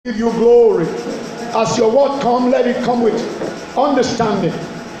Give you glory. As your word come, let it come with understanding.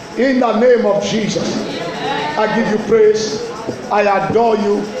 In the name of Jesus, I give you praise. I adore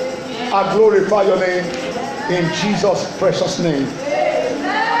you. I glorify your name. In Jesus' precious name.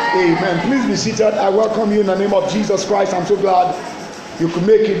 Amen. Please be seated. I welcome you in the name of Jesus Christ. I'm so glad you could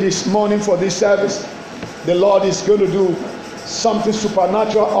make it this morning for this service. The Lord is going to do something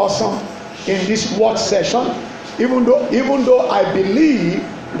supernatural, awesome in this word session. Even though I believe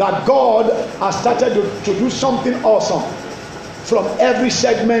that God has started to do something awesome from every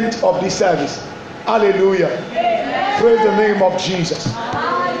segment of this service. Hallelujah. Amen. Praise the name of Jesus.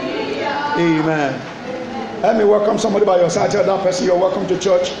 Hallelujah. Amen. Let me welcome somebody by your side. Tell that person you're welcome to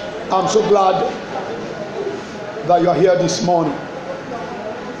church. I'm so glad that you're here this morning.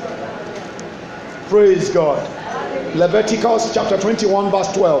 Praise God. Leviticus chapter 21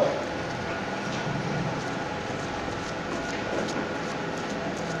 verse 12.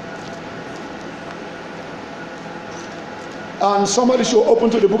 And somebody should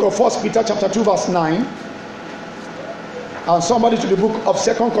open to the book of 1 Peter chapter 2 verse 9. And somebody to the book of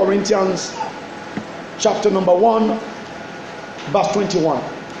 2 Corinthians chapter number 1 verse 21.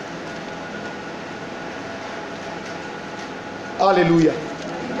 Hallelujah.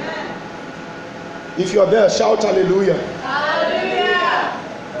 Amen. If you are there, shout hallelujah. Hallelujah.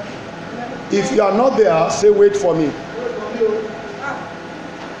 If you are not there, say wait for me.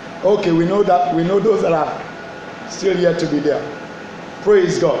 Okay, we know that. We know those that are still yet to be there.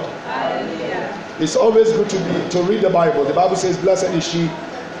 Praise God. Hallelujah. It's always good to read the Bible. The Bible says, blessed is he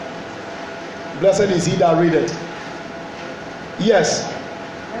that readeth. Yes.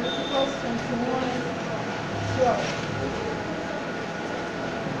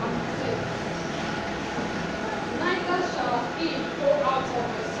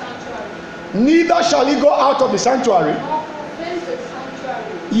 Neither shall he go out of the sanctuary.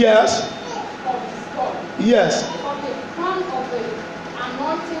 Yes. Yes. Of the crown of the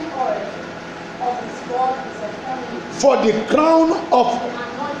anointing oil of his God is upon him. For the crown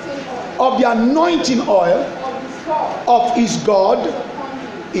of the anointing oil of his God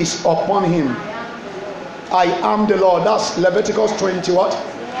is upon him. I am the Lord. That's Leviticus 20 what?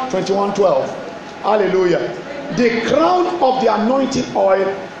 21:12. Hallelujah. The crown of the anointing oil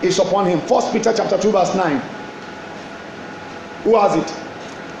is upon him. 1 Peter chapter 2 verse 9. Who has it?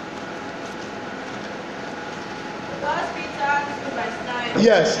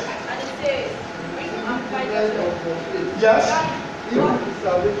 Yes. And it says, yes.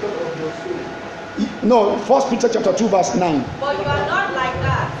 No, 1 Peter chapter 2 verse 9. But you are not like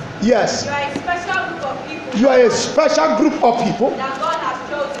that. Yes. You are a special group of people. You are a special group of people that God has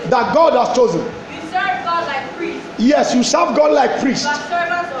chosen. That God has chosen. You serve God like priests. Yes, you serve God like priests. You are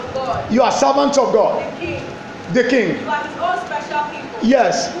servants of God. You are servants of God. The King. The King. You are his own special people.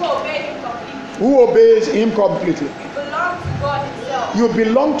 Yes. Who obey him completely. Who obeys him completely. You belong to God himself. You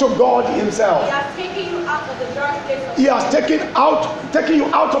belong to God himself. He has taken you out of the dark places. He has taken you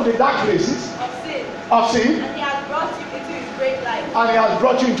out of the dark places of sin. And he has brought you into his great light. And he has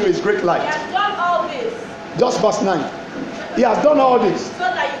brought you into his great light. He has done all this. Just verse 9. He has done all this. So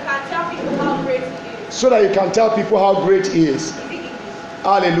that you can tell people how great he is. So that you can tell people how great he is.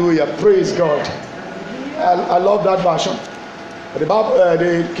 Hallelujah. Praise God. I love that version. The Bible,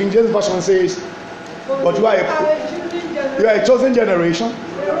 the King James version says, but you are a chosen generation,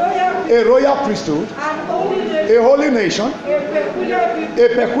 a royal priesthood, a holy nation, a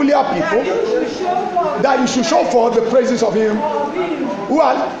peculiar people, that you should show forth the praises of him who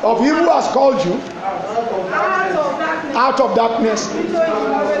has called you out of darkness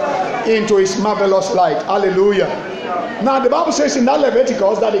into his marvelous light. Hallelujah. Now the Bible says in that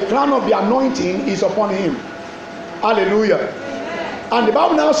Leviticus that the crown of the anointing is upon him. Hallelujah. And the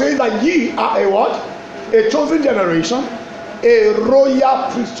Bible now says that ye are a what? A chosen generation, a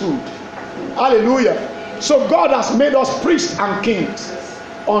royal priesthood. Hallelujah. So God has made us priests and kings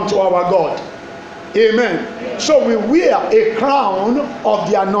unto our God. Amen. So we wear a crown of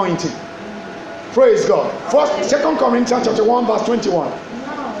the anointing. Praise God. 2 Corinthians chapter 1 verse 21.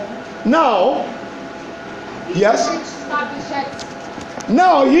 Now, yes.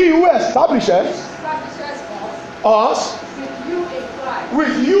 Now he who establishes us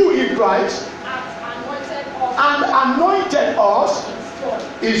with you in Christ and anointed us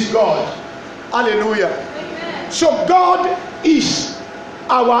is God. Hallelujah. Amen. So God is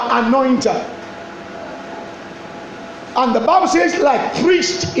our anointer. And the Bible says, like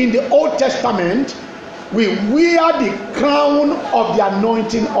priests in the Old Testament, we wear the crown of the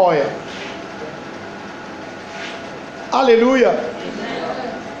anointing oil. Hallelujah.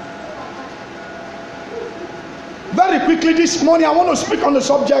 Very quickly this morning, I want to speak on the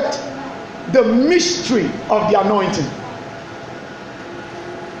subject, the mystery of the anointing,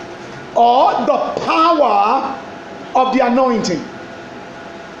 or the power of the anointing.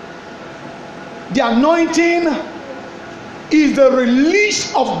 The anointing is the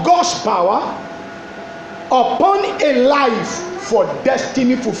release of God's power upon a life for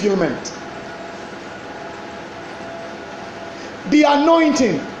destiny fulfillment. The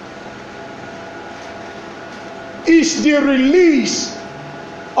anointing is the release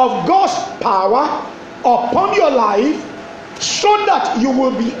of God's power upon your life so that you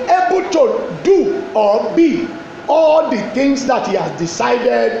will be able to do or be all the things that He has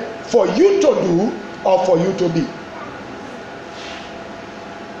decided for you to do or for you to be.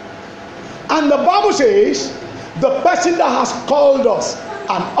 And the Bible says the person that has called us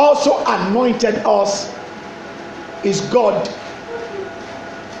and also anointed us is God.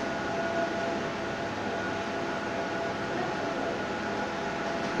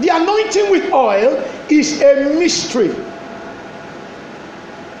 The anointing with oil is a mystery.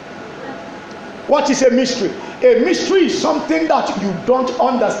 What is a mystery? A mystery is something that you don't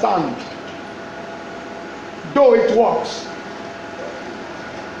understand, though it works.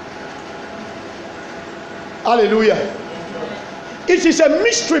 Hallelujah. It is a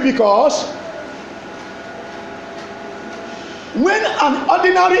mystery because when an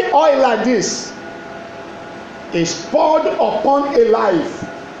ordinary oil like this is poured upon a life,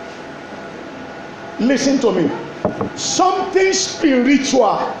 listen to me, something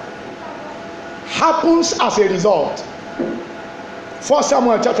spiritual happens as a result. 1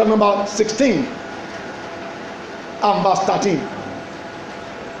 Samuel chapter number 16 and verse 13.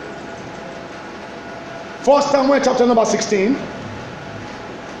 1 Samuel chapter number 16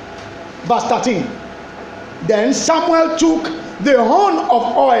 verse 13. Then Samuel took the horn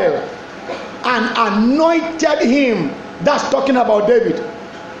of oil and anointed him. That's talking about David.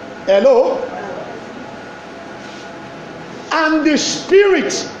 Hello? And the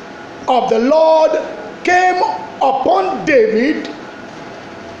Spirit of the Lord came upon David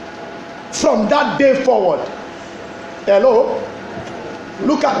from that day forward. Hello?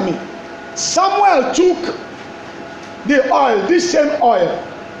 Look at me. Samuel took the oil, this same oil,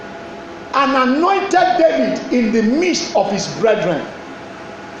 and anointed David in the midst of his brethren.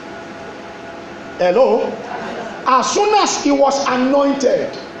 Hello? As soon as he was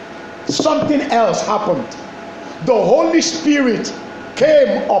anointed, something else happened. The Holy Spirit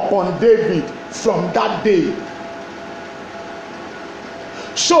came upon David from that day.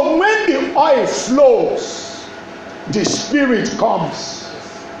 So when the oil flows, the Spirit comes.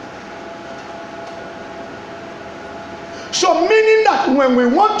 So meaning that when we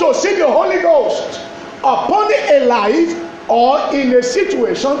want to see the Holy Ghost upon a life or in a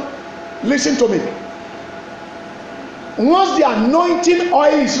situation, listen to me. Once the anointing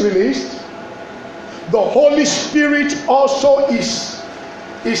oil is released, the Holy Spirit also is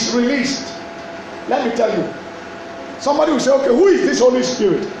released. Let me tell you. Somebody will say, okay, who is this Holy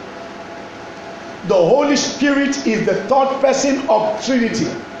Spirit? The Holy Spirit is the third person of Trinity.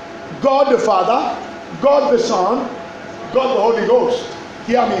 God the Father, God the Son, God the Holy Ghost.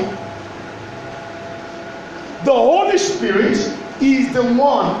 Hear me. The Holy Spirit is the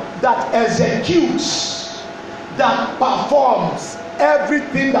one that executes, that performs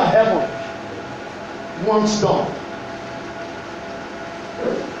everything that heaven wants done.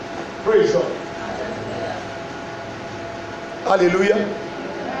 Praise God. Hallelujah.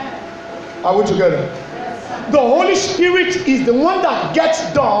 Are we together? The Holy Spirit is the one that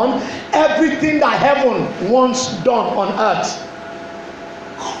gets done everything that heaven wants done on earth.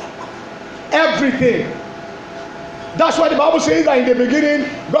 Everything. That's why the Bible says that in the beginning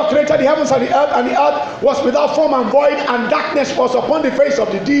God created the heavens and the earth was without form and void, and darkness was upon the face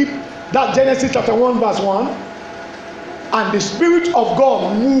of the deep. That's Genesis chapter 1 verse 1. And the Spirit of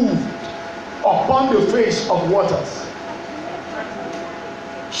God moved upon the face of waters.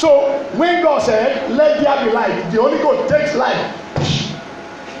 So when God said, let there be light, the Holy Ghost takes light.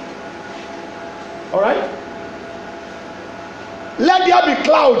 Alright? Let there be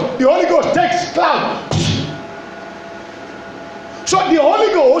cloud, the Holy Ghost takes cloud. So the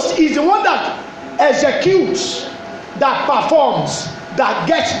Holy Ghost is the one that executes, that performs, that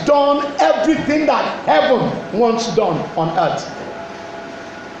gets done everything that heaven wants done on earth.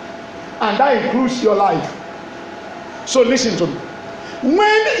 And that includes your life. So listen to me.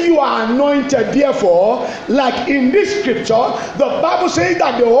 When you are anointed, therefore, like in this scripture, the Bible says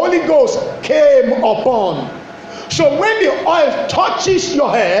that the Holy Ghost came upon. So when the oil touches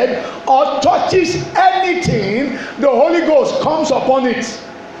your head or touches anything, the Holy Ghost comes upon it.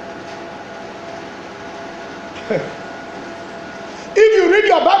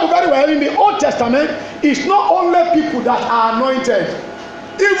 your Bible very well, in the Old Testament, it's not only people that are anointed.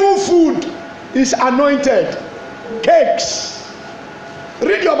 Even food is anointed. Cakes.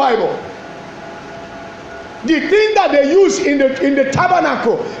 Read your Bible. The thing that they use in the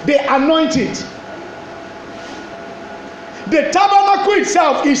tabernacle, they anoint it. The tabernacle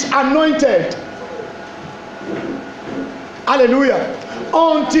itself is anointed. Hallelujah.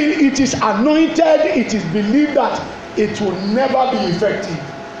 Until it is anointed, it is believed that it will never be effective.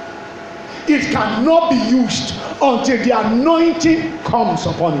 It cannot be used until the anointing comes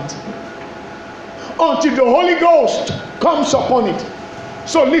upon it. Until the Holy Ghost comes upon it.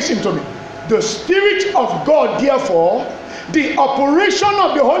 So listen to me. The Spirit of God, therefore, the operation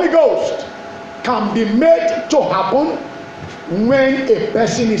of the Holy Ghost can be made to happen when a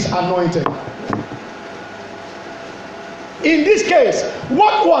person is anointed. In this case,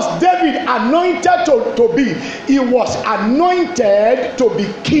 what was David anointed to be? He was anointed to be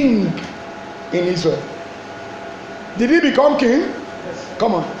king in Israel. Did he become king? Yes.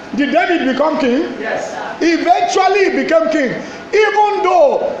 Come on. Did David become king? Yes. Eventually he became king. Even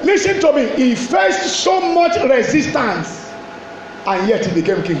though, listen to me, he faced so much resistance, and yet he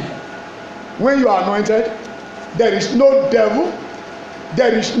became king. When you are anointed, there is no devil,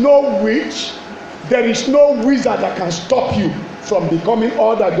 there is no witch, there is no wizard that can stop you from becoming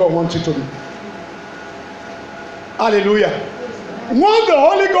all that God wants you to be. Hallelujah. Once the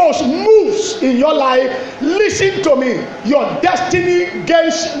Holy Ghost moves in your life, listen to me, your destiny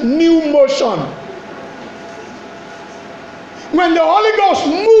gains new motion. When the Holy Ghost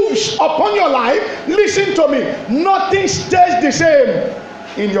moves upon your life, listen to me, nothing stays the same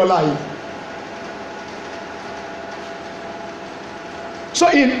in your life. So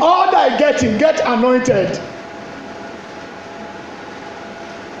in all thy getting, get anointed.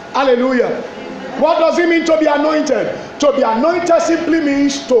 Hallelujah. What does it mean to be anointed? To be anointed simply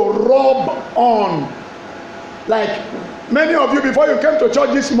means to rub on. Like many of you, before you came to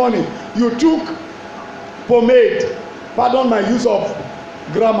church this morning, you took pomade. Pardon my use of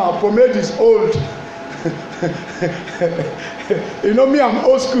grammar. Pomade is old. You know me, I'm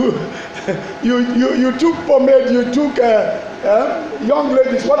old school. You took pomade. You took young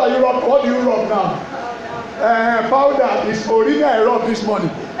ladies. What are you rub? What do you rub now? Powder. It's Orina I rubbed this morning.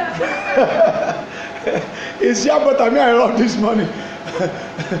 It's Yabotami I rubbed this morning.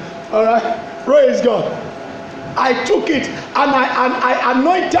 All right. Praise God. I took it and I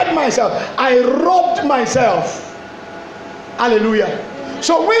anointed myself. I rubbed myself. Hallelujah.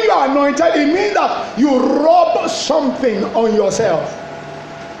 So when you are anointed, it means that you rub something on yourself.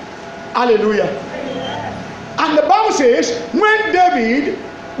 Hallelujah. And the Bible says, when David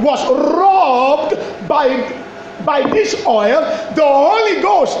was rubbed by this oil, the Holy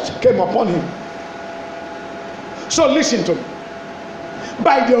Ghost came upon him. So listen to me.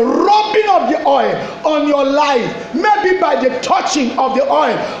 By the rubbing of the oil on your life, maybe by the touching of the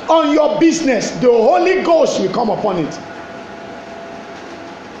oil on your business, the Holy Ghost will come upon it.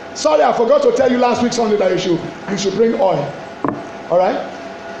 Sorry, I forgot to tell you last week Sunday that you should bring oil. All right?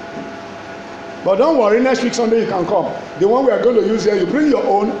 But don't worry, next week Sunday you can come. The one we are going to use here, you bring your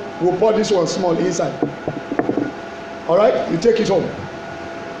own, we'll pour this one small inside. All right? You take it home.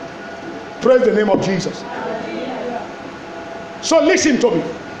 Praise the name of Jesus. So listen to me.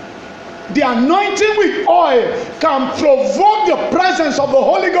 The anointing with oil can provoke the presence of the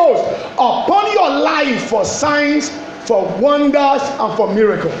Holy Ghost upon your life for signs, for wonders, and for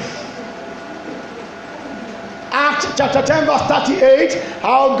miracles. Acts chapter 10 verse 38,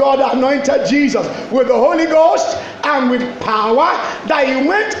 how God anointed Jesus with the Holy Ghost and with power, that he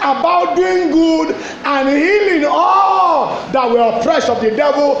went about doing good and healing all that were oppressed of the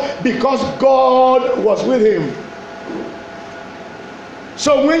devil, because God was with him.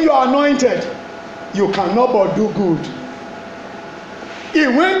 So when you are anointed, you cannot but do good. He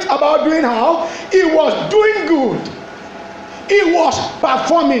went about doing how? He was doing good. He was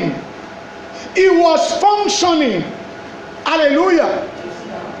performing. He was functioning. Hallelujah.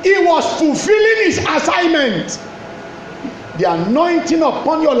 He was fulfilling his assignment. The anointing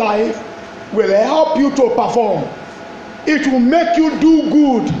upon your life will help you to perform. It will make you do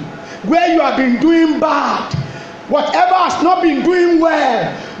good where you have been doing bad. Whatever has not been doing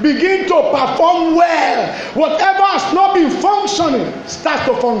well, begin to perform well. Whatever has not been functioning, start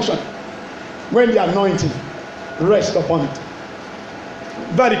to function when the anointing rests upon it.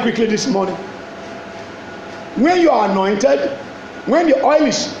 Very quickly this morning, when you are anointed, when the oil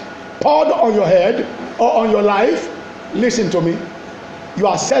is poured on your head or on your life, listen to me, you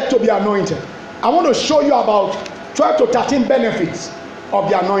are said to be anointed. I want to show you about 12 to 13 benefits of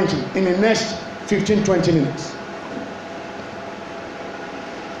the anointing in the next 15-20 minutes.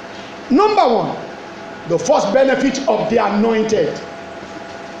 Number one, the first benefit of the anointed.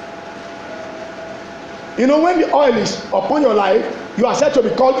 You know, when the oil is upon your life, you are said to be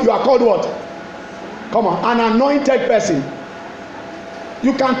called, you are called what? Come on, an anointed person.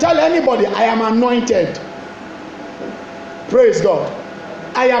 You can tell anybody, I am anointed. Praise God.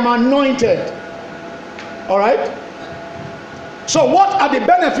 I am anointed. All right? So what are the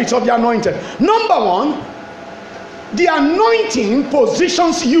benefits of the anointed? Number one, the anointing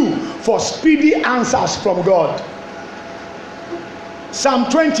positions you for speedy answers from God. Psalm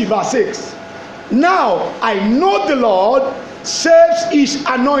 20 verse 6. Now I know the Lord saves his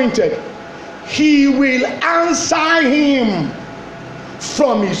anointed. He will answer him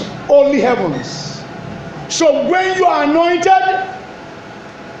from his holy heavens. So when you are anointed,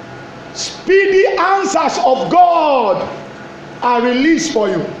 speedy answers of God are released for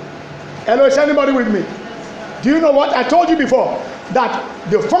you. Hello, is anybody with me? Do you know what I told you before? That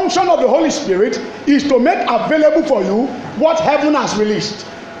the function of the Holy Spirit is to make available for you what heaven has released.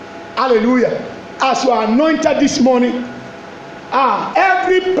 Hallelujah. As you are anointed this morning,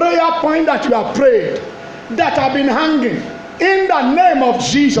 every prayer point that you have prayed, that have been hanging, in the name of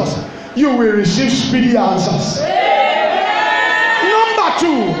Jesus, you will receive speedy answers. Number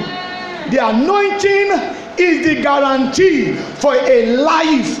two, the anointing is the guarantee for a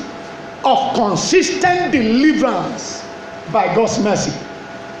life of consistent deliverance by God's mercy.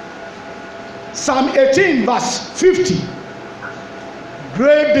 Psalm 18 verse 50.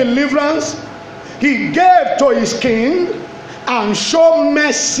 Great deliverance he gave to his king and showed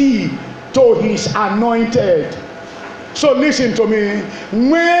mercy to his anointed. So listen to me.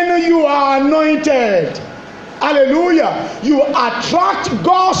 When you are anointed, hallelujah, you attract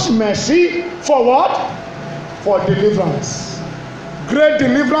God's mercy for what? For deliverance. Great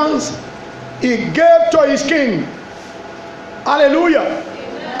deliverance he gave to his king, hallelujah,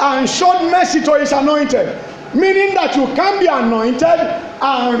 and showed mercy to his anointed. Meaning that you can be anointed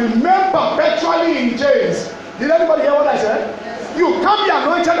and remain perpetually in chains. Did anybody hear what I said? Yes. You can be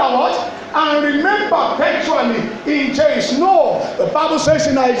anointed and what? And remain perpetually in chains. No, the Bible says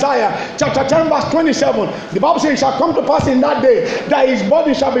in Isaiah chapter 10 verse 27, the Bible says it shall come to pass in that day that his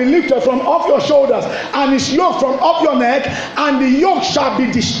body shall be lifted from off your shoulders and his yoke from off your neck, and the yoke shall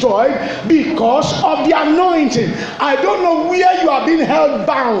be destroyed because of the anointing. I don't know where you are being held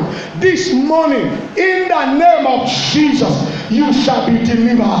bound this morning. In the name of Jesus, you shall be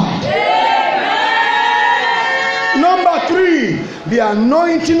delivered. Number three, the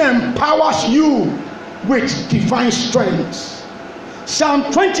anointing empowers you with divine strength.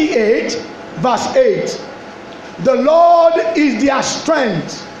 Psalm 28 verse 8. The Lord is their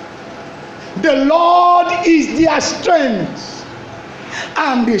strength. The Lord is their strength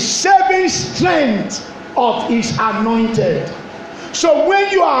and the saving strength of his anointed. So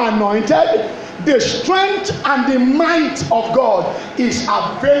when you are anointed, the strength and the might of God is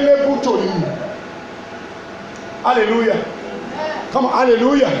available to you. Hallelujah. Come on,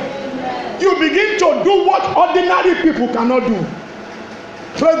 hallelujah. You begin to do what ordinary people cannot do.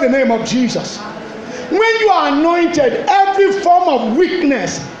 Praise the name of Jesus. When you are anointed, every form of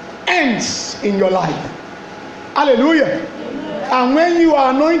weakness ends in your life. Hallelujah. And when you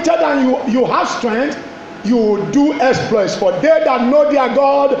are anointed and you have strength, you will do exploits. For they that know their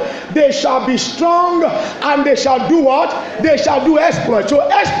God, they shall be strong and they shall do what? They shall do exploits. So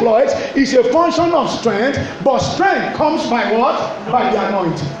exploits is a function of strength, but strength comes by what? By the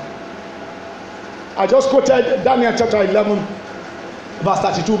anointing. I just quoted Daniel chapter 11 verse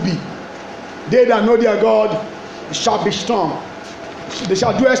 32b. They that know their God shall be strong. They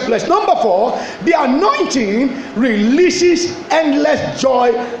shall do exploits. Number 4, the anointing releases endless joy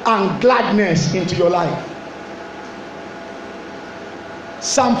and gladness into your life.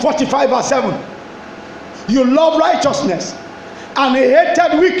 Psalm 45 verse 7. You love righteousness and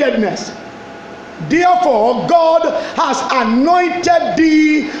hated wickedness. Therefore God has anointed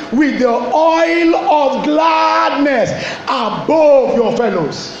thee with the oil of gladness above your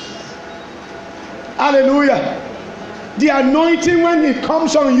fellows. Hallelujah. The anointing, when it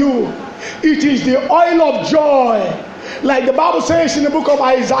comes on you, it is the oil of joy. Like the Bible says in the book of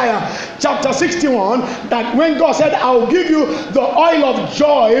Isaiah chapter 61, that when God said, I will give you the oil of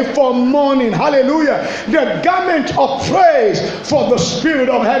joy for mourning, hallelujah, the garment of praise for the spirit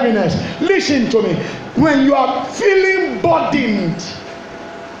of heaviness. Listen to me. When you are feeling burdened,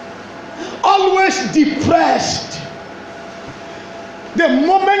 always depressed, the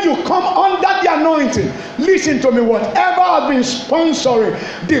moment you come under the anointing, listen to me, whatever has been sponsoring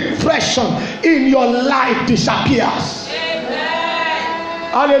depression in your life disappears.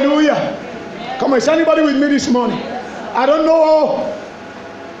 Amen. Hallelujah. Amen. Come on, is anybody with me this morning? I don't know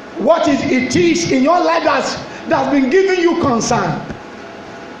what it is in your life that's been giving you concern.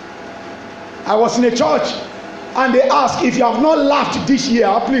 I was in a church and they asked, if you have not laughed this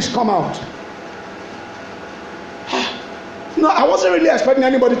year, please come out. No, I wasn't really expecting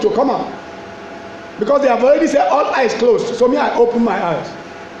anybody to come out because they have already said all eyes closed. So me, I opened my eyes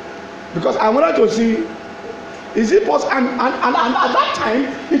because I wanted to see, is it possible? And at that time,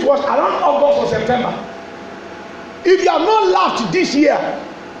 it was around August or September. If you have not laughed this year,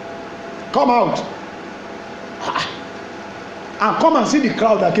 come out and come and see the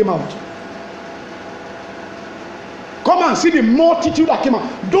crowd that came out. Come and see the multitude that came out.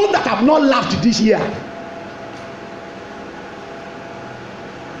 Those that have not laughed this year.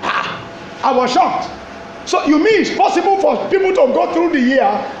 I was shocked. So you mean it's possible for people to go through the year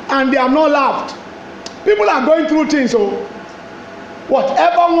and they have not laughed? People are going through things. So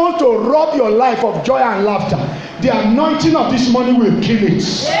whatever wants to rob your life of joy and laughter, the anointing of this morning will kill it.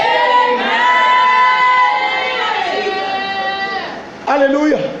 Amen.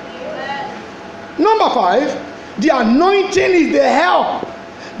 Hallelujah. Amen. Number 5, the anointing is the help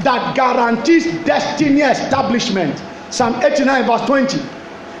that guarantees destiny establishment. Psalm 89 verse 20.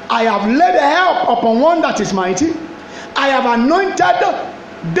 I have laid a help upon one that is mighty. I have anointed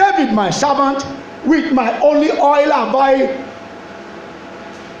David my servant with my holy oil. I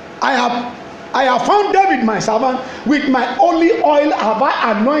have found David my servant, with my holy oil have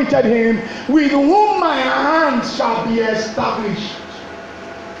I anointed him, with whom my hand shall be established.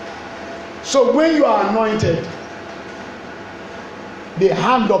 So when you are anointed, the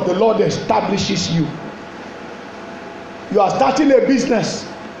hand of the Lord establishes you. You are starting a business.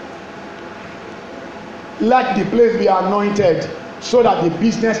 Let the place be anointed so that the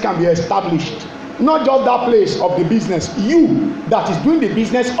business can be established. Not just that place of the business. You that is doing the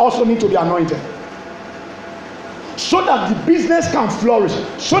business also need to be anointed. So that the business can flourish.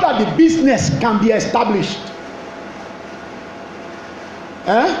 So that the business can be established.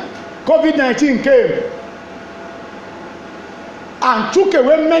 COVID-19 came and took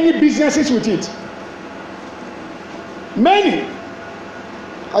away many businesses with it. Many.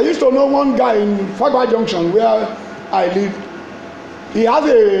 I used to know one guy in Fagba Junction where I live. He has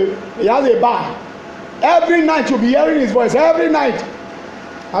a bar. Every night you'll be hearing his voice. Every night.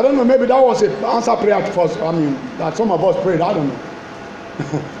 I don't know, maybe that was an answer prayer for us. I mean, that some of us prayed. I don't know.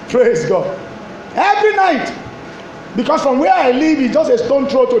 Praise God. Every night. Because from where I live, it's just a stone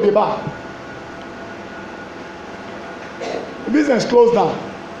throw to the bar. The business closed down.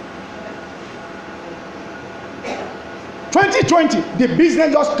 2020, the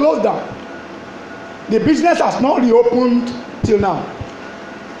business just closed down. The business has not reopened till now.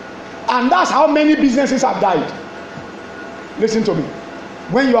 And that's how many businesses have died. Listen to me.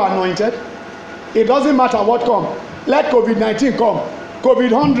 When you are anointed, it doesn't matter what comes. Let COVID-19 come.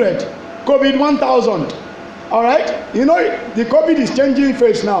 COVID-100. COVID-1000. All right? You know, the COVID is changing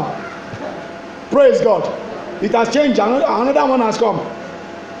face now. Praise God. It has changed. Another one has come.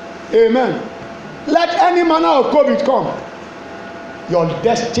 Amen. Let any manner of COVID come. Your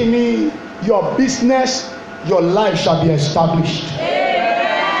destiny, your business, your life shall be established. Amen.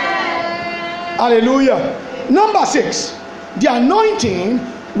 Hallelujah. Number 6, the anointing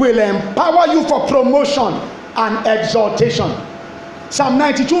will empower you for promotion and exaltation. Psalm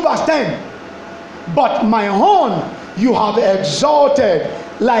 92 verse 10. But my horn you have exalted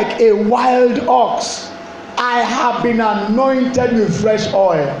like a wild ox. I have been anointed with fresh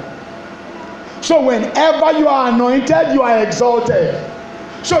oil. So whenever you are anointed, you are exalted.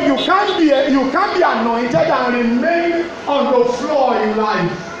 So you can't be anointed and remain on the floor in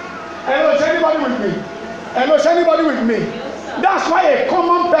life. Hello, is anybody with me? Hello, is anybody with me? That's why a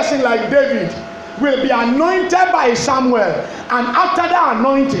common person like David will be anointed by Samuel, and after the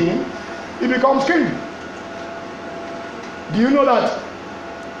anointing, he becomes king. Do you know that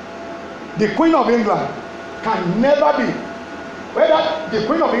the Queen of England can never be, whether the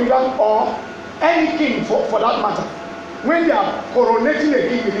Queen of England or any king for that matter, when they are coronating a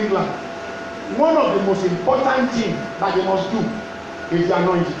king in England, one of the most important things that they must do is the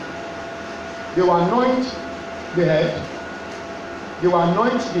anointing. They will anoint the head, they will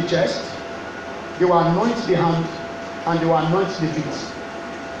anoint the chest, they will anoint the hand, and they will anoint the feet.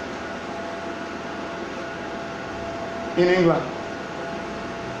 In England,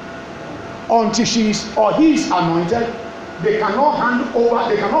 until she is or he is anointed, they cannot hand over,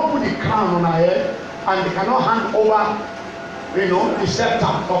 they cannot put the crown on her head, and they cannot hand over, the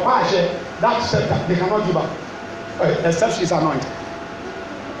scepter or pashe. That scepter they cannot give up, except she is anointed.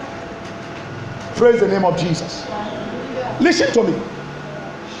 Praise the name of Jesus. Listen to me.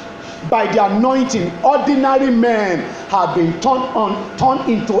 by the anointing, ordinary men have been turned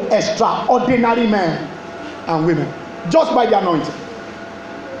into extraordinary men and women. Just by the anointing.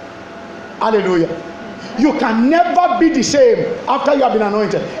 Hallelujah. You can never be the same after you have been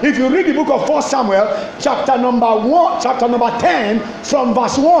anointed. If you read the book of 1 Samuel, chapter number 10, from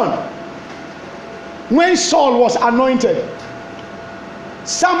verse 1, when Saul was anointed,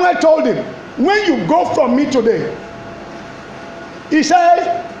 Samuel told him, when you go from me today, he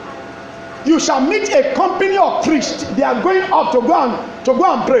said, you shall meet a company of priests. They are going up to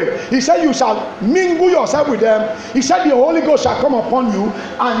go and pray. He said, you shall mingle yourself with them. He said, the Holy Ghost shall come upon you,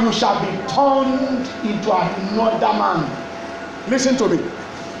 and you shall be turned into another man. Listen to me.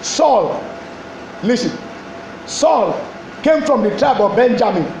 Saul, listen. Saul came from the tribe of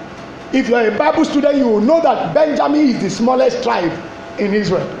Benjamin. If you are a Bible student, you will know that Benjamin is the smallest tribe in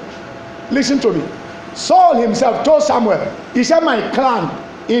Israel. Listen to me. Saul himself told Samuel, he said, my clan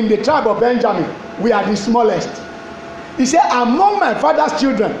in the tribe of Benjamin, we are the smallest. He said, among my father's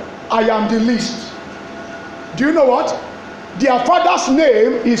children, I am the least. Do you know what? Their father's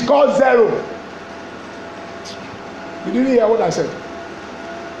name is called Zero. You didn't hear what I said?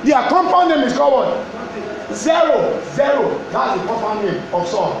 Their compound name is called what? Zero. Zero. That's the compound name of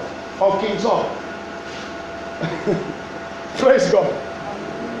Saul, of King Saul. Praise God.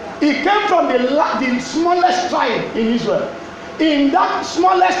 He came from the smallest tribe in Israel. In that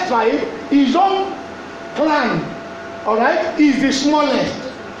smallest tribe, his own clan, all right, is the smallest.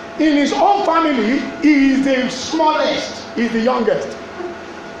 In his own family, he is the smallest, he is the youngest.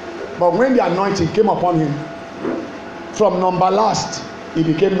 But when the anointing came upon him, from number last, he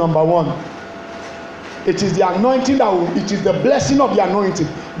became number one. It is the anointing it is the blessing of the anointing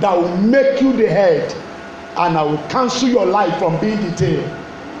that will make you the head, and I will cancel your life from being the tail.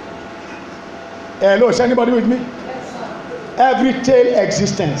 Hello, is anybody with me? Yes, sir. Every tail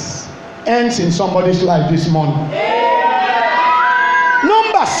existence ends in somebody's life this morning. Yeah.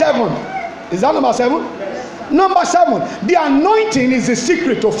 Number 7. Is that number 7? Yes. Number 7. The anointing is the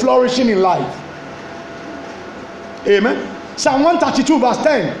secret to flourishing in life. Amen. Psalm 132 verse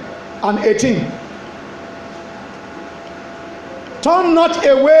 10 and 18. Turn not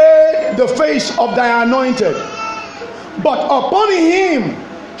away the face of thy anointed, but upon him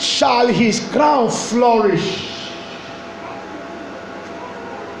shall his crown flourish.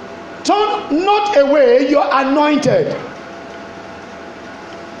 Turn not away your anointed,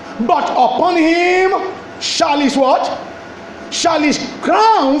 but upon him shall his what? Shall his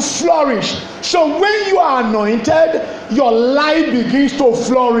crown flourish. So when you are anointed, your life begins to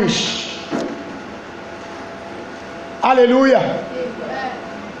flourish. Hallelujah. Amen.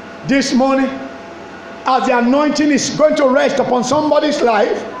 This morning, as the anointing is going to rest upon somebody's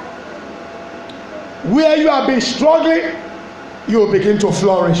life, where you have been struggling, you will begin to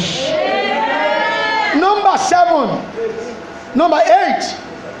flourish. Yeah. Number 7. Number 8.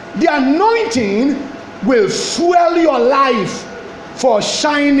 The anointing will fuel your life for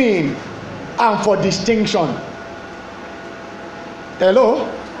shining and for distinction. Hello?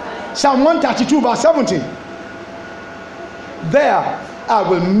 Psalm 132 verse 17. There I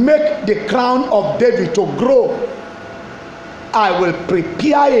will make the crown of David to grow. I will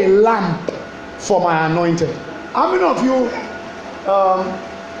prepare a lamp for my anointed. How many of you,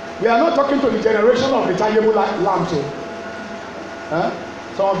 we are not talking to the generation of rechargeable lamps. Huh?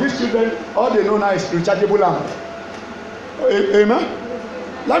 Some of these children, all they know now is rechargeable lamp. Amen?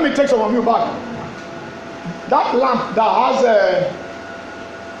 Let me take some of you back. That lamp that has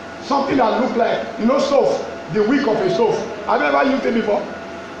something that looks like, stove, the wick of a stove. Have you ever used it before?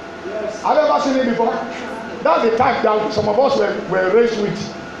 Yes. Have you ever seen it before? That's the type that some of us were raised with.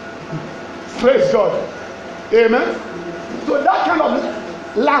 Praise God. Amen? So that kind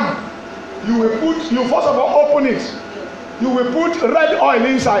of lamp, you first of all open it. You will put red oil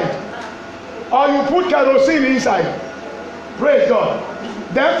inside, or you put kerosene inside. Praise God.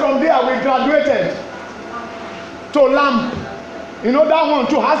 Then from there we graduated to lamp. That one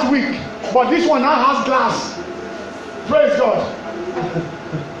too has wick, but this one now has glass. Praise God.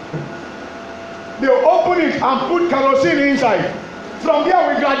 They open it and put kerosene inside. From there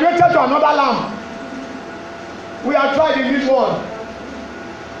we graduated to another lamp. We are tried in this world.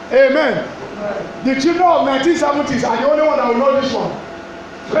 Amen. The children of 1970s are the only one that will know this one.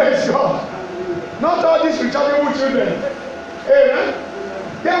 Praise God. Not all these rechargeable children. Amen.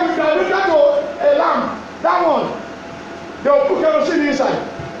 Then we graduated to a lamp. That one. They will put kerosene inside.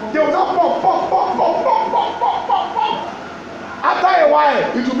 They will not pump. After a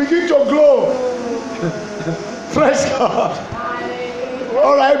while, it will begin to glow. Praise God.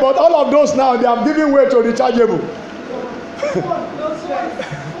 All right, but all of those now, they are giving way to rechargeable.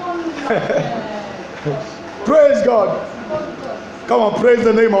 Praise God. Come on, praise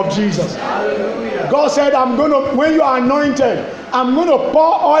the name of Jesus. God said, when you are anointed, I'm going to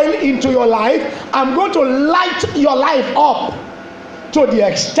pour oil into your life. I'm going to light your life up to the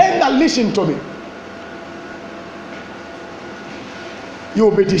extent that, listen to me, you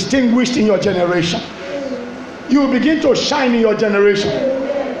will be distinguished in your generation. You will begin to shine in your generation.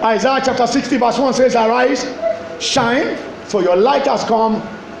 Isaiah chapter 60 verse 1 says, arise, shine, for your light has come,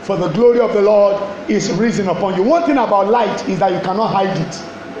 for the glory of the Lord is risen upon you. One thing about light is that you cannot hide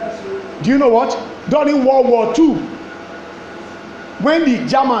it. Do you know what? During World War II, when the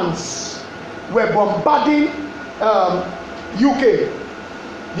Germans were bombarding UK,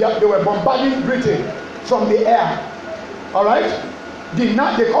 they were bombarding Britain from the air. All right? They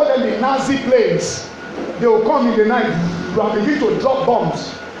call them the Nazi planes. They will come in the night and begin to drop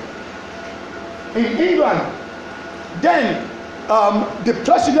bombs. In England, then the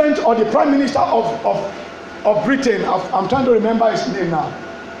president or the prime minister of Britain, I'm trying to remember his name now,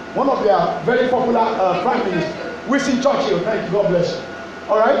 one of their very popular prime ministers, Winston Churchill, thank you, God bless you.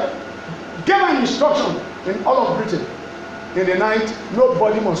 All right, gave an instruction in all of Britain. In the night,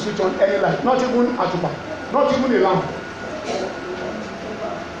 nobody must switch on any light, not even atupa, not even a lamp.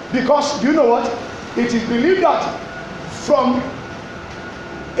 Because, do you know what? It is believed that from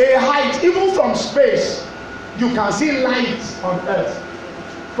a height, even from space, you can see light on earth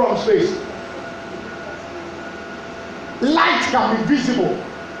from space. Light can be visible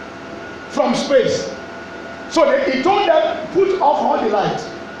from space. So he told them, put off all the lights,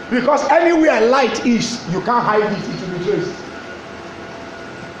 because anywhere light is, you can't hide it, it will be traced.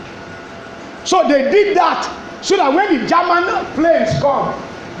 So they did that so that when the German planes come,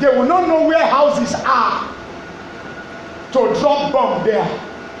 they will not know where houses are to drop bomb there.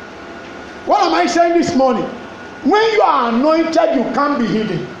 What am I saying this morning? When you are anointed, you can't be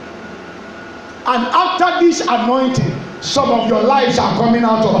hidden. And after this anointing, some of your lives are coming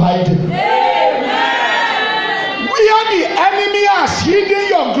out of hiding. Amen. Where the enemy has hidden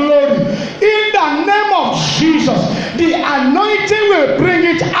your glory, in the name of Jesus, the anointing will bring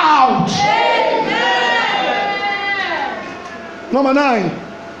it out. Amen. Number 9.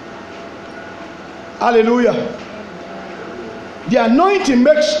 Hallelujah. The anointing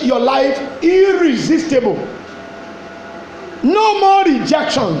makes your life irresistible. No more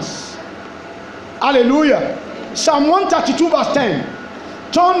rejections. Hallelujah. Psalm 132 verse 10.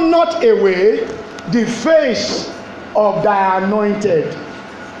 Turn not away the face of thy anointed.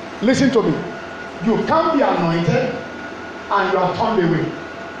 Listen to me. You can't be anointed and you are turned away.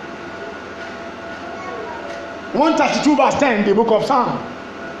 132 verse 10, the book of Psalm.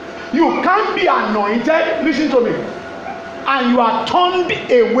 You can't be anointed, listen to me, and you are turned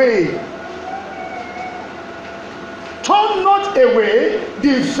away. Turn not away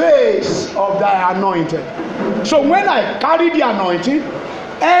the face of thy anointed. So when I carry the anointing,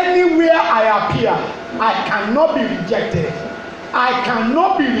 anywhere I appear, I cannot be rejected. I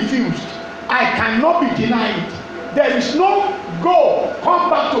cannot be refused. I cannot be denied. There is no go, come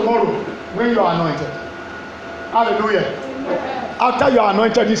back tomorrow when you are anointed. Hallelujah. After you are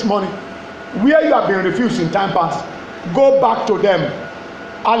anointed this morning, where you have been refused in time past, go back to them.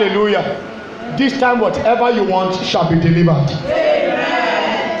 Hallelujah. This time whatever you want shall be delivered.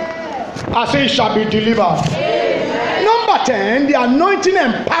 Amen. I say it shall be delivered. Amen. Number 10, the anointing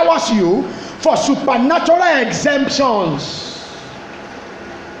empowers you for supernatural exemptions.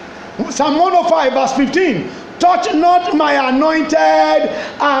 Psalm 105 verse 15. Touch not my anointed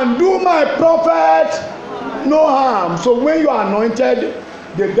and do my prophet no harm. So when you are anointed,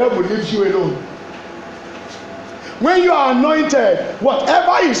 the devil leaves you alone. When you are anointed,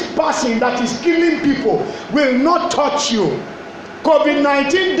 whatever is passing that is killing people will not touch you.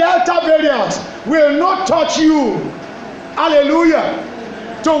 COVID-19 Delta variants will not touch you. Hallelujah.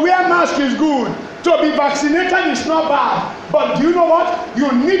 To wear mask is good. To be vaccinated is not bad. But do you know what?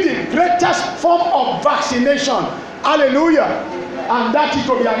 You need the greatest form of vaccination. Hallelujah. And that is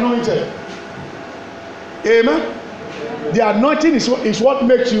to be anointed. Amen. The anointing is what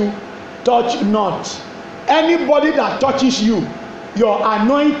makes you touch not. Anybody that touches you, your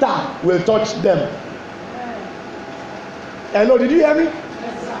anointer will touch them. Hello, did you hear me?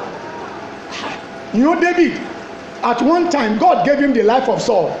 Yes, you know David, at one time God gave him the life of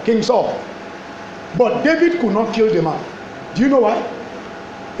Saul, King Saul. But David could not kill the man. Do you know why?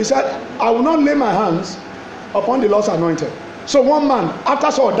 He said, I will not lay my hands upon the Lord's anointed. So one man,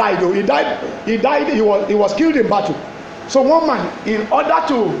 after Saul died, he was killed in battle. So one man, in order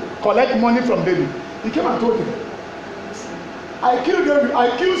to collect money from David, he came and told him, I killed David,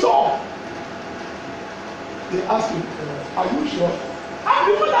 I killed Saul. They asked him, are you sure?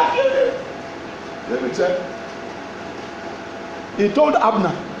 I'm the one that killed him. David said, he told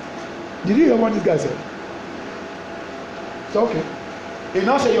Abner, did you hear what this guy said? It's okay. He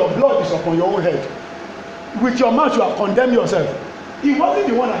now said, your blood is upon your own head. With your mouth you have condemned yourself. He wasn't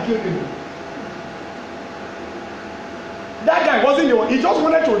the one that killed him. That guy wasn't the one. He just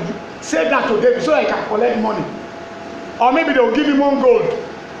wanted to say that to David so that he can collect money. Or maybe they will give him one gold.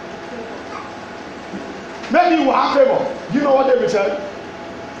 Maybe he will have favor. You know what David said?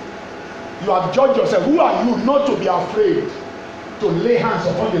 You have judged yourself. Who are you not to be afraid to lay hands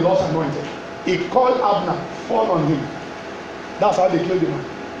upon the Lord's anointed? He called Abner, fall on him. That's how they killed the man.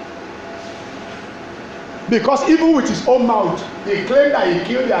 Because even with his own mouth, he claimed that he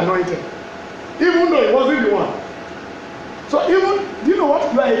killed the anointed, even though he wasn't the one. So even, do you know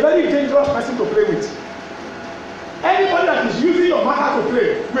what? You are a very dangerous person to play with. Anybody that is using your matter to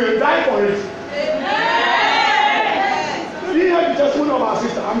play will die for it. You didn't hear the testimony of our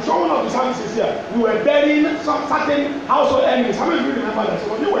sister. I'm sure one of the services here. We were burying some certain household enemies. How many of you remember that?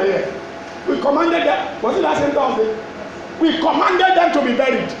 So you were here. We commanded them. Was it that same Thursday? We commanded them to be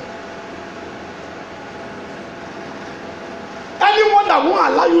buried. Anyone that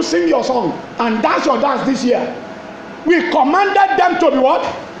won't allow you sing your song and dance your dance this year, we commanded them to be what?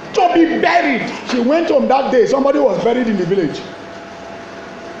 To be buried. She went home that day. Somebody was buried in the village.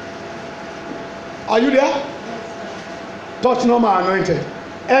 Are you there? Touch no man anointed.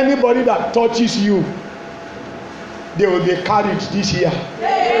 Anybody that touches you, they will be carried this year.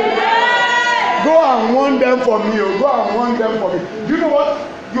 Amen. Go and warn them for me. Go and warn them for me. Do you know what?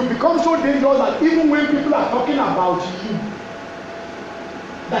 You become so dangerous that even when people are talking about you,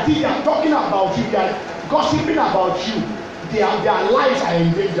 that if they are talking about you, they are gossiping about you, their lives are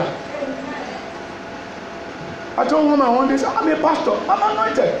in danger. I told woman one day, I'm a pastor, I'm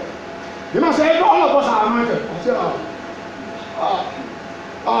anointed. The man said, all of us are anointed. I said,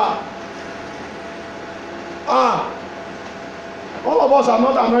 all of us are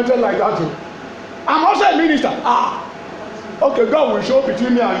not anointed like that too. I'm also a minister. Okay, God will show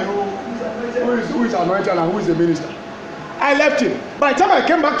between me and you who is anointed and who is a minister. I left him. By the time I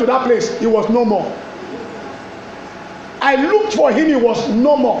came back to that place, he was no more. I looked for him, he was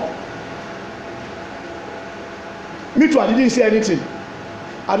no more. Me too, I didn't say anything.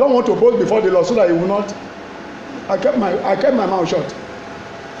 I don't want to boast before the Lord so that he will not. I kept my mouth shut.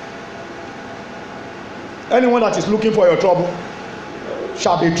 Anyone that is looking for your trouble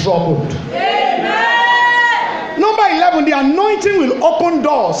shall be troubled. Amen. Number 11, the anointing will open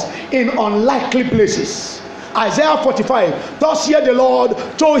doors in unlikely places. Isaiah 45, thus saith the Lord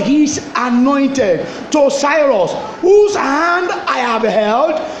to his anointed, to Cyrus, whose hand I have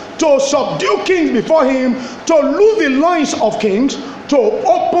held, to subdue kings before him, to loose the loins of kings, to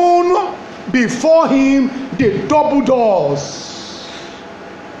open before him the double doors,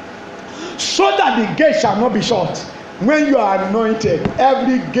 so that the gate shall not be shut. When you are anointed,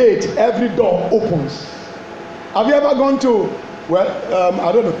 every gate, every door opens. Have you ever gone to,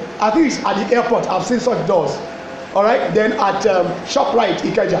 I don't know, I think it's at the airport, I've seen such doors. All right, then at ShopRite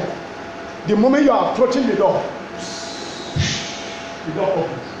Ikeja, the moment you are approaching the door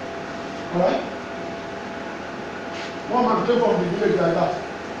opens. All right. One man came from the village like that.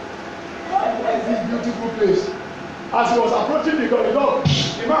 What is this beautiful place? As he was approaching the door,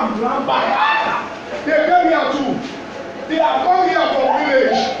 the man ran by. They came here too. They have come here from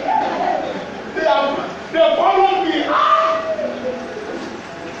village. They followed me.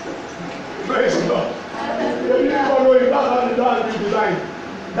 Praise God. They didn't follow you. That's how the door has been designed.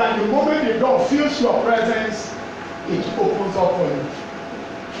 That the moment the door feels your presence, it opens up for you.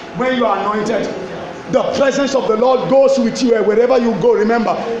 When you are anointed, the presence of the Lord goes with you wherever you go.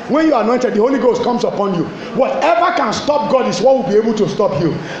 Remember, when you are anointed, the Holy Ghost comes upon you. Whatever can stop God is what will be able to stop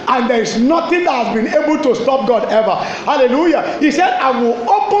you. And there is nothing that has been able to stop God ever. Hallelujah. He said, I will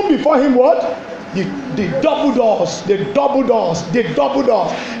open before him what? The double doors, the double doors, the double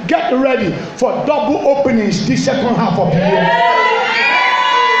doors. Get ready for double openings this second half of the year.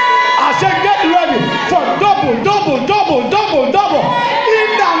 I said, get ready for double. In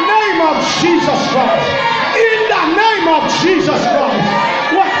the name of Jesus Christ. In the name of Jesus Christ.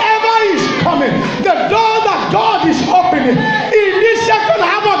 Whatever is coming, the door that God is opening in this second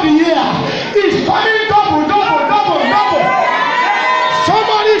half of the year is coming double.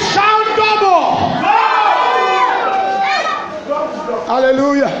 Somebody shout double.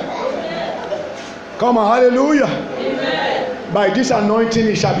 Hallelujah. Come on, hallelujah. Amen. By this anointing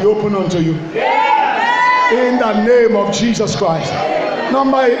it shall be opened unto you. Amen. In the name of Jesus Christ.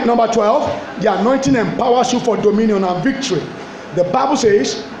 Number 12, the anointing empowers you for dominion and victory. The Bible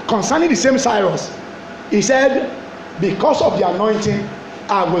says, concerning the same Cyrus, he said, because of the anointing,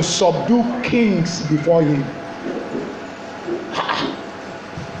 I will subdue kings before him.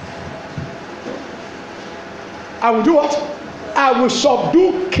 I will do what? I will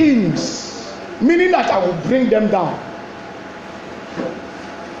subdue kings, meaning that I will bring them down.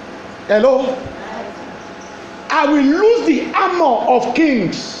 Hello? I will lose the armor of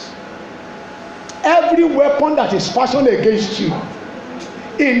kings. Every weapon that is fashioned against you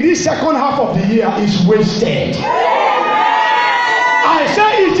in this second half of the year is wasted. I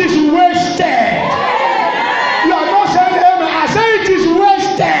say it is wasted. You are not saying amen. I say it is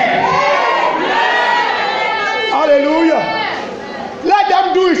wasted. Hallelujah. Let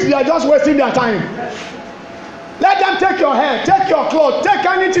them do it. They are just wasting their time. Let them take your hair, take your clothes, take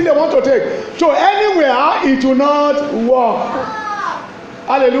anything they want to take. So anywhere it will not work.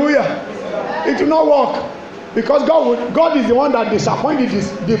 Hallelujah. It will not work. Because God is the one that disappointed the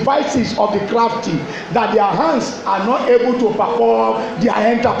devices of the crafty, that their hands are not able to perform their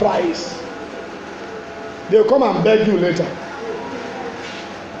enterprise. They will come and beg you later.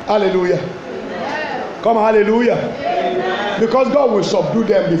 Hallelujah. Come on, hallelujah. Because God will subdue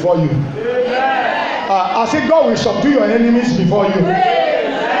them before you. I say God will subdue your enemies before you.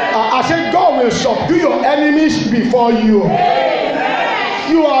 I say God will subdue your enemies before you.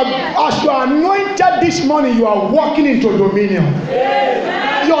 You are, as you are anointed this morning, you are walking into dominion.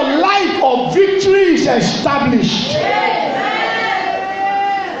 Your life of victory is established.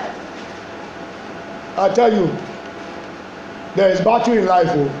 I tell you, there is battle in life.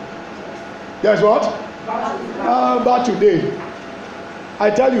 Oh. There's what? Battle day. I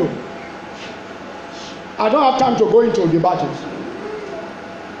tell you, I don't have time to go into the battles.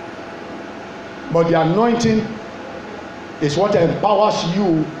 But the anointing is what empowers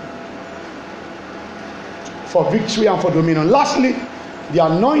you for victory and for dominion. Lastly, the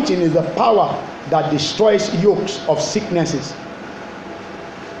anointing is the power that destroys yokes of sicknesses.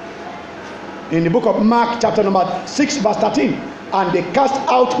 In the book of Mark, chapter number 6, verse 13, and they cast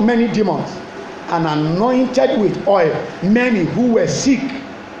out many demons and anointed with oil many who were sick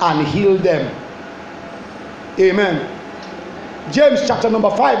and healed them. Amen. James chapter number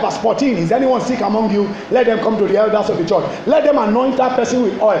 5 verse 14. Is anyone sick among you? Let them come to the elders of the church. Let them anoint that person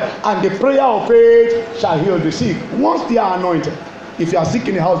with oil, and the prayer of faith shall heal the sick. Once they are anointed, if you are sick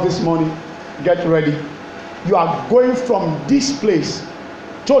in the house this morning, get ready. You are going from this place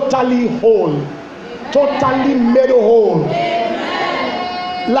totally whole, totally made whole.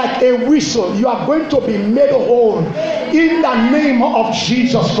 Like a whistle, you are going to be made whole in the name of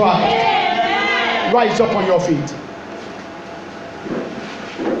Jesus Christ. Rise up on your feet.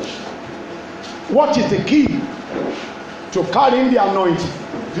 What is the key to carrying the anointing?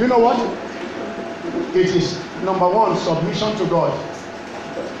 Do you know what? It is number one, submission to God.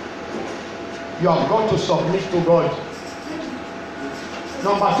 You have got to submit to God.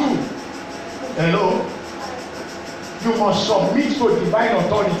 Number two, hello, you must submit to divine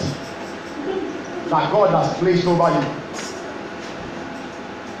authority that God has placed over you.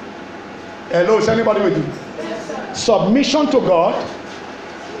 Hello, is anybody with you? Submission to God.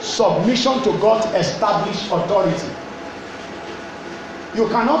 Submission to God's established authority. You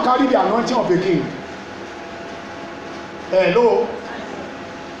cannot carry the anointing of a king, hello,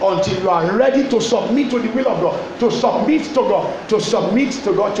 until you are ready to submit to the will of God, to submit to God, to submit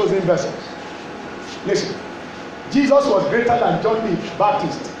to God's chosen vessels. Listen, Jesus was greater than John the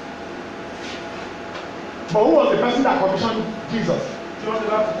Baptist. But who was the person that commissioned Jesus?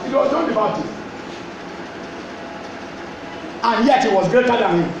 It was John the Baptist. And yet he was greater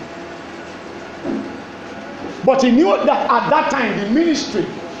than him. But he knew that at that time the ministry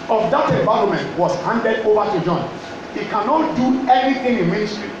of that environment was handed over to John. He cannot do anything in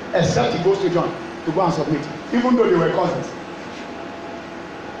ministry except he goes to John to go and submit, even though they were cousins.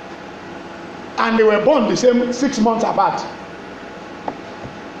 And they were born the same 6 months apart.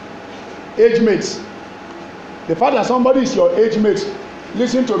 Age mates. The fact that somebody is your age mate,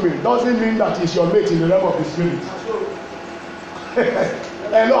 listen to me, doesn't mean that he's your mate in the realm of the spirit.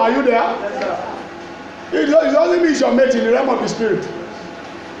 Hello, are you there? Yes, sir. It doesn't mean he's your mate in the realm of the spirit.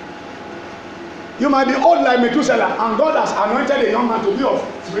 You might be old like Methuselah, and God has anointed a young man to be your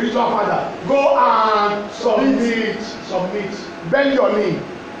spiritual father. Go and submit. Submit. Bend your knee.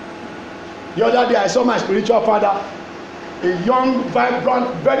 The other day I saw my spiritual father, a young,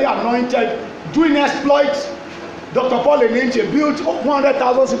 vibrant, very anointed, doing exploits. Dr. Paul Enenche built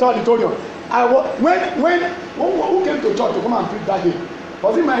 100,000 seater auditorium. Who came to church to come and preach that day?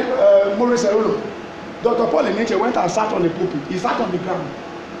 Was it my Maurice Erulo? Dr. Paul Enenche went and sat on the pulpit. He sat on the ground.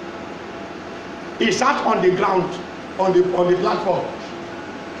 He sat on the ground, on the platform.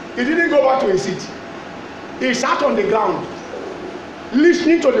 He didn't go back to his seat. He sat on the ground,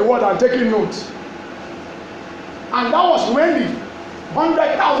 listening to the word and taking notes. And that was when the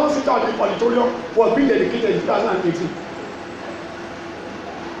 100,000 seats of the auditorium was being dedicated in 2018.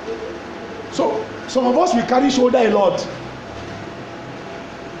 So some of us will carry shoulder a lot.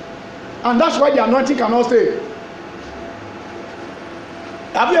 And that's why the anointing cannot stay.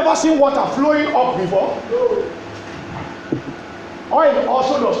 Have you ever seen water flowing up before? Oil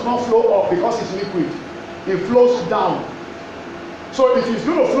also does not flow up because it's liquid. It flows down. So if it's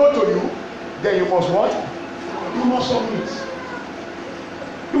going to flow to you, then you must what? You must submit.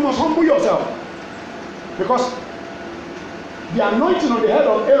 You must humble yourself. Because the anointing on the head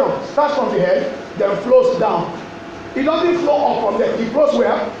of Aaron starts from the head, then flows down. It doesn't flow up from there. It flows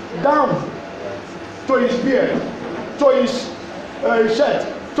where? Down. To his beard, to his shirt,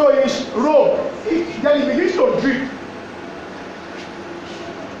 to his robe. Then it begins to drip.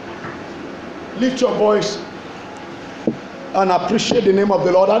 Lift your voice and appreciate the name of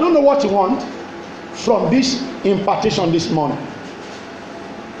the Lord. I don't know what you want from this impartation this morning.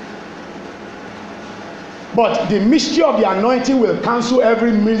 But the mystery of the anointing will cancel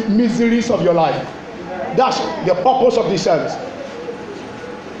every miseries of your life. That's the purpose of this service.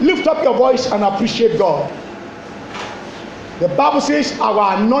 Lift up your voice and appreciate God. The Bible says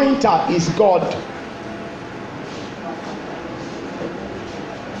our anointer is God.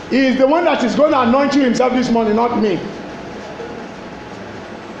 He is the one that is going to anoint you himself this morning, not me.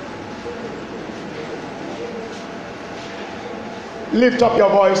 Lift up your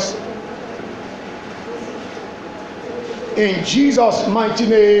voice. In Jesus' mighty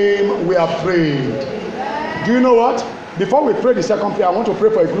name we are prayed. Do you know what? Before we pray the second prayer, I want to pray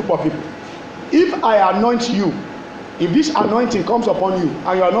for a group of people. If I anoint you, if this anointing comes upon you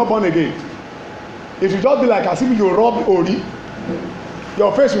and you are not born again, if you just be like as if you rub Ori,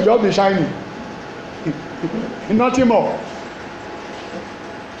 your face will just be shining. Nothing more.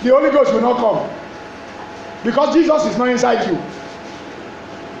 The Holy Ghost will not come. Because Jesus is not inside you.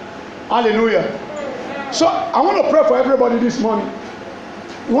 Hallelujah. So I want to pray for everybody this morning.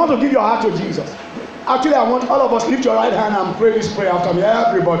 You want to give your heart to Jesus. Actually, I want all of us lift your right hand and pray this prayer after me.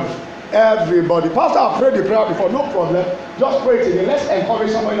 Everybody. Everybody. Pastor, I've prayed the prayer before. No problem. Just pray it again. Let's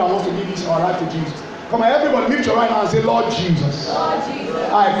encourage somebody that wants to give his or her life to Jesus. Come on, everybody, lift your right hand and say, Lord Jesus,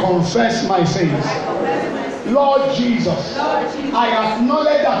 I confess my sins. Lord Jesus, I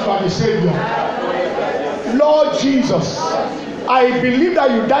acknowledge that you are the Savior. Lord Jesus, I believe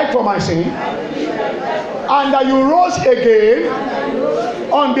that you died for my sin and that you rose again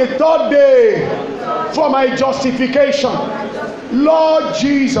on the third day for my justification. Lord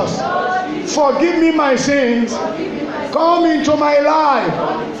Jesus, forgive me my sins. Come into my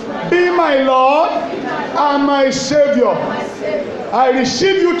life. Be my Lord and my Savior. I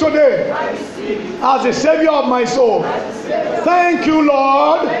receive you today as the Savior of my soul. Thank you,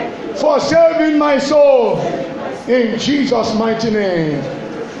 Lord, for saving my soul. In Jesus' mighty name.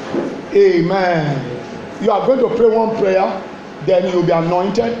 Amen. You are going to pray one prayer, then you will be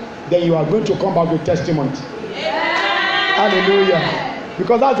anointed, then you are going to come back with testimony. Hallelujah.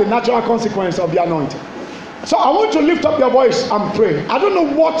 Because that's the natural consequence of the anointing. So I want you to lift up your voice and pray. I don't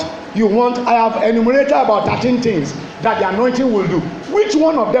know what you want. I have enumerated about 13 things that the anointing will do. Which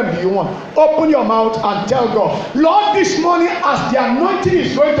one of them do you want? Open your mouth and tell God, Lord, this morning as the anointing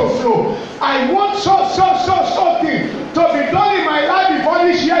is going to flow, I want something to be done in my life before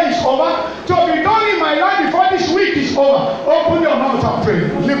this year is over, to be done in my life before this week is over. Open your mouth and pray.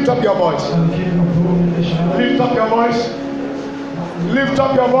 Lift up your voice. Lift up your voice. Lift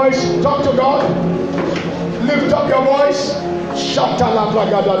up your voice. Talk to God. Lift up your voice. Shatala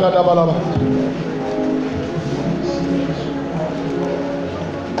bragada da da balaba.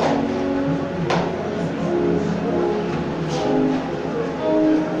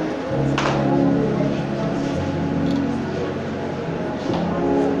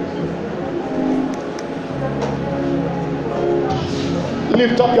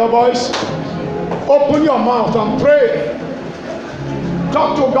 Lift up your voice. Open your mouth and pray.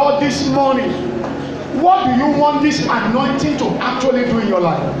 Talk to God this morning. What do you want this anointing to actually do in your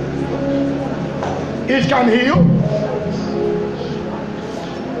life? It can heal.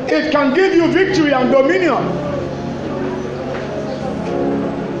 It can give you victory and dominion.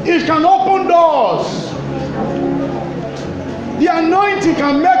 It can open doors. The anointing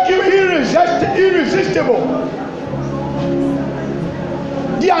can make you irresistible.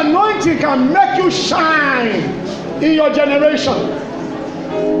 The anointing can make you shine in your generation.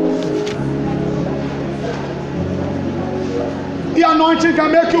 The anointing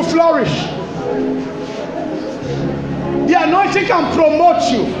can make you flourish. The anointing can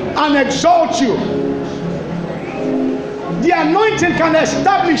promote you and exalt you. The anointing can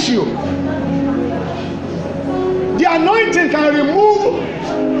establish you. The anointing can remove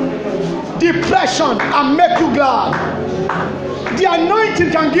depression and make you glad. The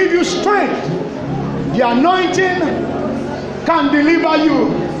anointing can give you strength. The anointing can deliver you.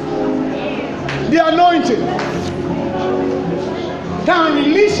 The anointing can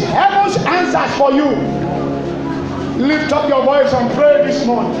release heaven's answers for you. Lift up your voice and pray this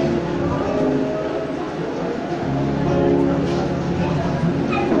morning.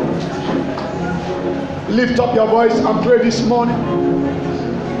 Lift up your voice and pray this morning.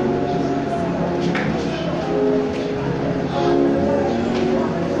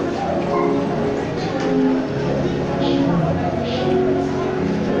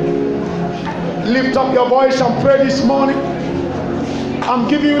 Lift up your voice and pray this morning. I'm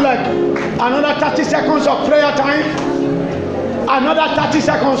giving you like another 30 seconds of prayer time. Another 30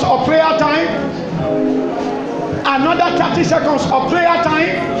 seconds of prayer time. Another 30 seconds of prayer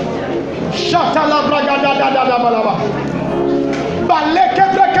time. Shatala bragada da da da balaba. Baleke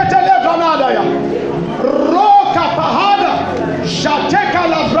breketele vanadaya. Roka pahada. Shateka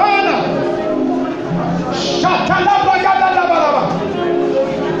labrana. Shatala bragada da balaba.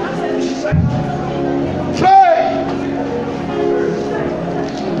 Pray.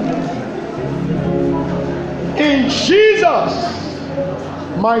 In Jesus'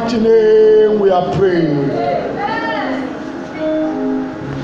 mighty name we are praying.